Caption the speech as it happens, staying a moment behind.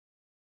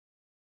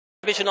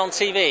Vision on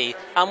TV.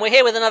 We're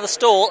here with another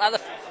stall at the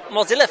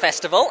Mozilla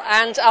Festival,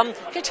 and can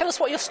you tell us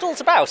what your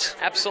stall's about?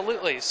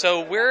 Absolutely.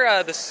 So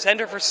we're the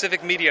Center for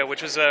Civic Media,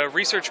 which is a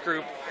research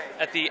group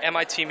at the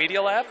MIT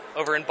Media Lab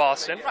over in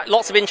Boston. Right,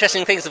 lots of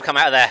interesting things have come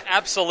out of there.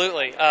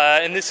 Absolutely.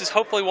 And this is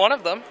hopefully one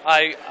of them.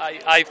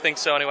 I think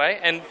so anyway.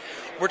 And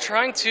we're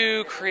trying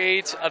to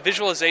create a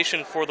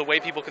visualization for the way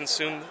people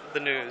consume the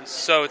news.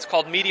 So it's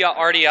called Media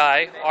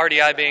RDI,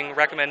 RDI being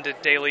recommended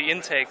daily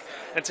intake.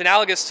 And it's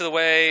analogous to the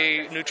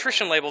way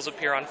nutrition labels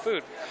appear on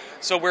food.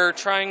 So we're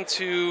trying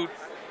to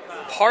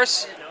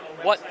parse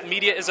what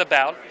media is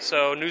about.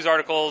 So news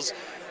articles,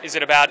 is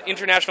it about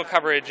international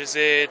coverage? Is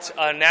it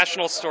a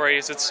national story?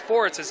 Is it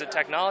sports? Is it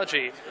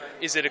technology?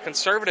 Is it a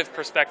conservative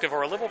perspective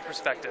or a liberal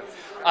perspective?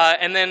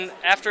 And then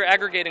after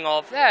aggregating all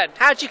of that...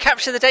 How do you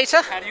capture the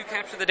data? How do you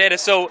capture the data?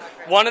 So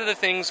one of the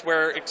things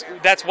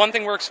that's one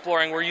thing we're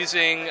exploring. We're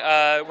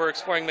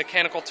exploring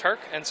Mechanical Turk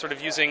and sort of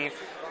using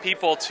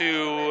people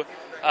to...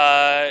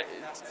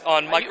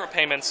 on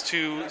micropayments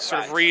to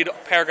sort of read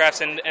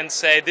paragraphs and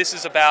say, this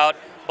is about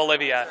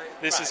Bolivia,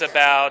 this is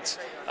about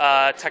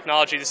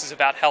technology, this is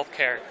about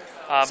healthcare.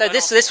 So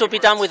this will be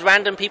done with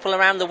random people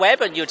around the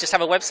web, and you'll just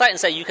have a website and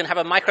say you can have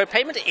a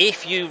micropayment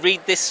if you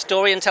read this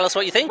story and tell us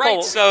what you think? Right,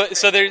 or?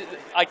 so there,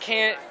 I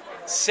can't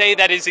say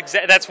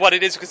that's what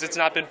it is because it's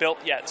not been built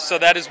yet. So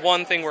that is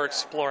one thing we're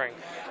exploring.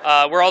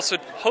 We're also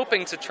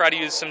hoping to try to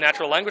use some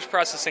natural language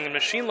processing and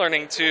machine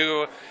learning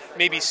to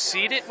maybe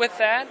seed it with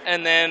that,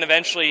 and then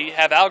eventually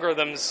have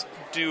algorithms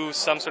do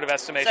some sort of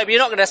estimation. So you're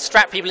not going to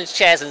strap people into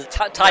chairs and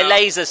tie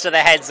lasers to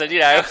their heads, and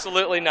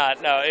Absolutely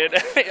not. No,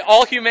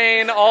 all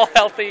humane, all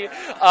healthy.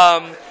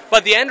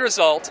 But the end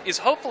result is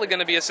hopefully going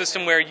to be a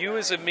system where you,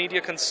 as a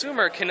media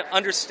consumer, can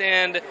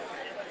understand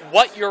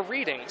what you're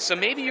reading. So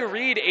maybe you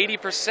read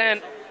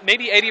 80%.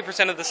 Maybe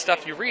 80% of the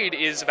stuff you read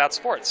is about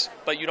sports,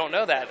 but you don't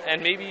know that.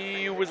 And maybe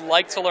you would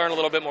like to learn a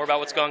little bit more about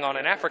what's going on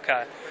in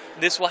Africa.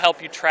 This will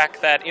help you track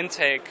that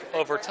intake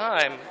over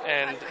time.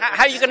 And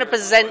how are you going to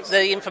present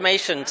the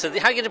information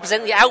how are you going to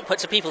present the output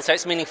to people so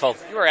it's meaningful?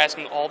 You are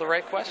asking all the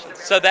right questions.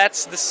 So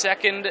that's the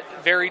second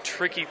very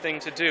tricky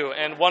thing to do.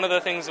 And one of the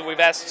things that we've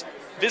asked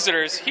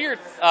visitors here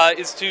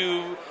is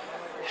to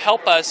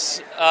help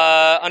us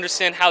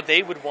understand how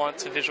they would want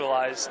to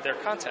visualize their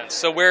content.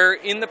 So we're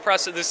in the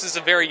process, this is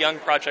a very young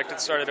project,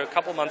 it started a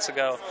couple months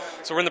ago,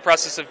 so we're in the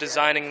process of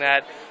designing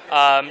that,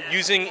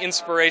 using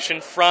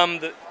inspiration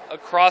from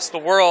across the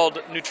world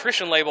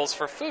nutrition labels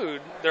for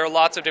food. There are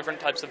lots of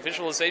different types of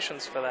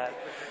visualizations for that.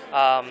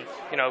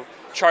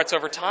 Charts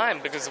over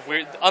time, because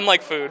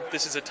unlike food,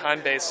 this is a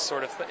time-based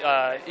sort of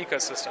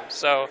ecosystem.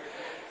 So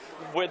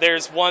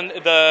there's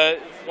the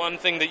one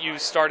thing that you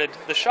started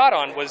the shot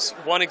on was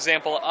one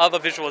example of a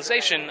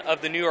visualization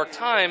of the New York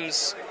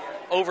Times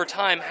over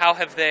time. How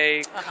have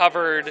they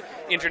covered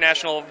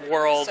international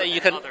world? So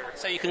you can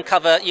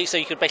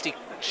basically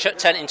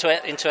turn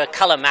it into a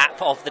color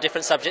map of the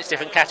different subjects,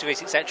 different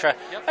categories, etc.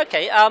 Yep.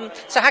 Okay.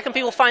 So how can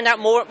people find out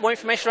more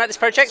information about this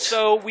project?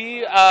 So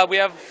we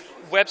have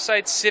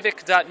website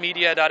civic.mit.edu,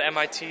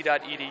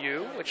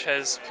 which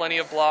has plenty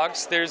of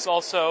blogs. There's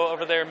also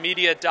over there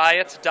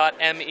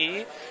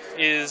mediadiet.me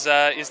is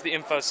the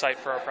info site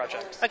for our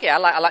project. Okay, I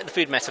like the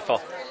food metaphor.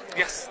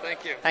 Yes,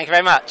 thank you. Thank you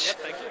very much. Yep,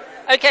 thank you.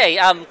 Okay,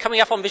 coming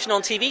up on Vision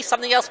on TV,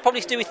 something else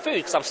probably to do with food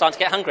because I'm starting to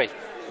get hungry.